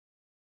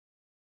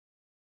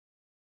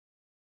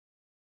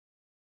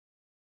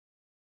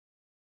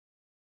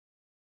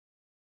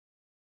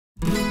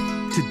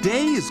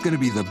Today is gonna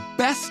be the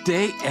best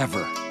day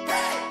ever.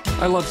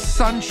 I love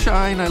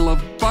sunshine, I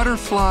love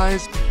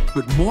butterflies,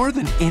 but more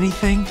than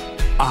anything,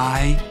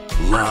 I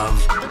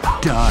love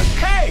Doug.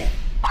 Hey!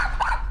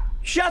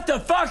 Shut the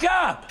fuck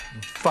up!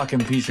 You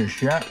fucking piece of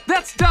shit.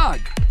 That's Doug,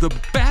 the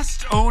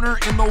best owner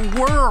in the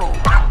world.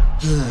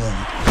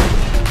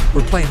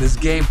 We're playing this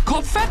game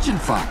called Fetch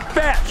and Fuck.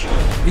 Fetch!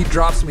 He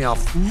drops me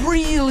off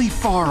really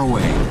far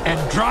away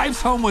and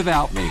drives home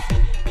without me.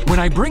 When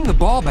I bring the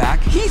ball back,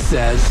 he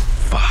says,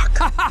 fuck.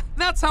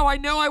 That's how I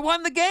know I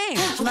won the game.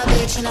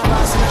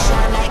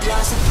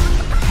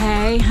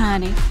 Hey,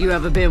 honey, you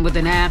ever been with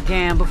an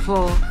Afghan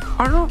before?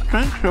 I don't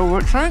think so,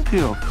 but thank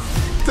you.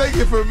 Take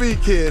it from me,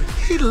 kid.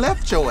 He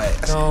left your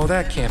ass. No,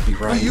 that can't be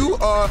right. You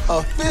are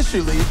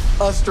officially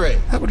astray.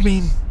 That would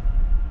mean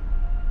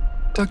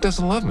Doug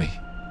doesn't love me.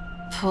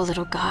 Poor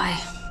little guy.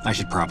 I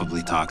should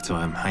probably talk to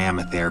him. I am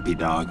a therapy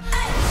dog.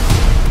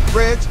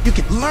 Reg, you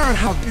can learn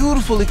how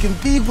beautiful it can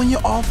be when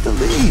you're off the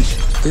leash.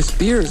 This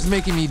beer is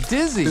making me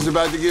dizzy. It's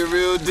about to get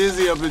real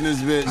dizzy up in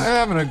this bitch. I'm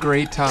having a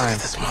great time.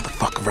 This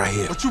motherfucker right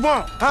here. What you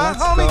want? Huh,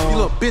 Let's homie? go. You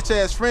little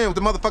bitch-ass friend with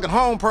the motherfucking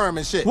home perm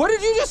and shit. What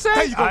did you just say?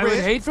 There you go, I would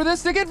Reg. hate for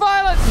this to get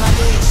violent.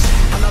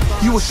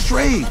 You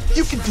astray.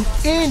 You can do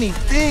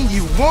anything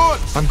you want.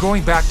 I'm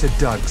going back to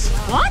Doug's.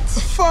 What?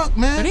 Fuck,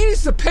 man. And he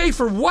needs to pay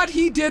for what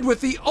he did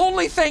with the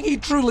only thing he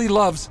truly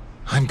loves.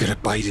 I'm gonna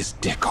bite his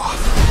dick off.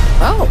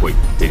 Oh. Wait,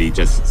 did he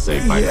just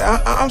say bye?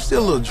 Yeah, I'm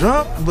still a little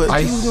drunk, but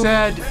I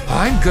said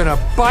I'm gonna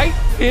bite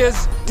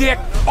his dick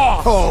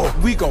off. oh,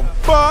 we gon'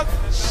 fuck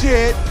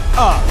shit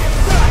up.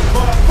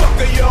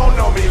 Motherfucker, you don't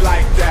know me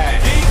like that.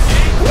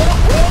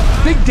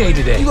 Big day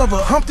today. You ever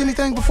humped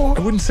anything before?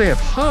 I wouldn't say I've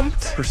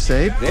humped, per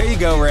se. There you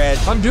go, Red.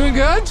 I'm doing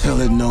good.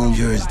 Tell it Gnome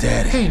you're his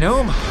daddy. Hey,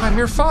 Gnome, I'm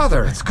your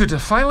father. It's good to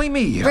finally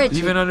meet you, Reggie.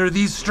 even under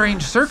these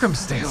strange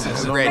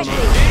circumstances. Reggie.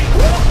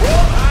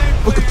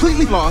 We're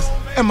completely lost,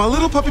 and my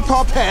little puppy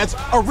paw pads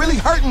are really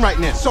hurting right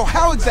now. So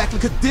how exactly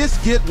could this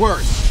get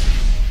worse?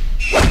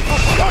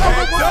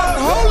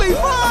 Holy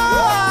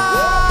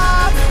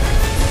fuck!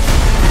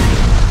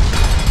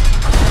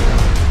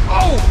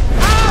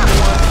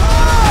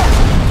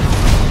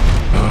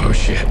 Oh,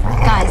 shit.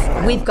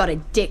 Guys, we've got a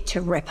dick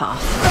to rip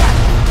off.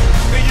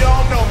 You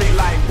don't know me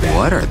like that.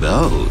 What are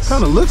those?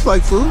 Kinda looks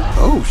like food.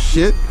 Oh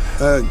shit.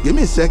 Give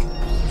me a second.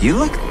 You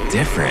look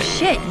different.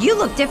 Shit, you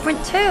look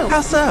different too.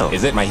 How so?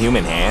 Is it my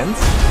human hands?